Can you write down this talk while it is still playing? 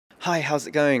Hi, how's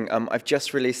it going? I've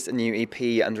just released a new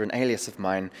EP under an alias of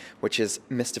mine, which is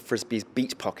Mr. Frisby's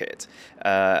Beat Pocket.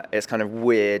 It's kind of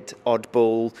weird,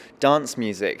 oddball dance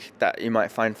music that you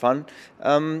might find fun.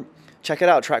 Check it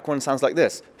out, track 1 sounds like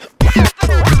this.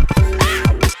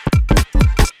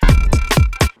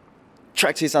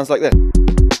 Track 2 sounds like this.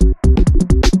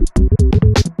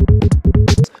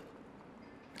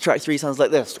 Track 3 sounds like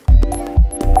this.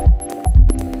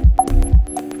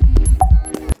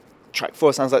 Track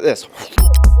 4 sounds like this.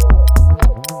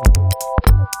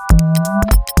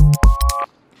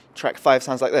 Track 5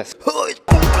 sounds like this.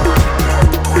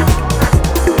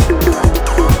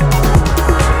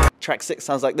 Track 6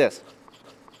 sounds like this.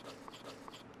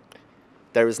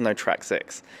 There is no track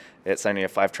 6. It's only a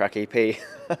 5-track EP.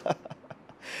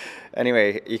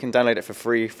 Anyway, you can download it for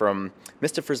free from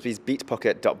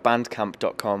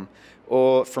mrfrisbeesbeatpocket.bandcamp.com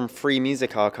or from Free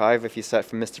Music Archive if you search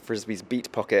for Mr. Frisby's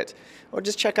Beat Pocket, or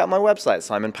just check out my website,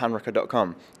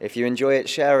 simonpanrucker.com. If you enjoy it,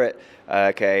 share it.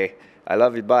 Okay, I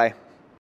love you, bye.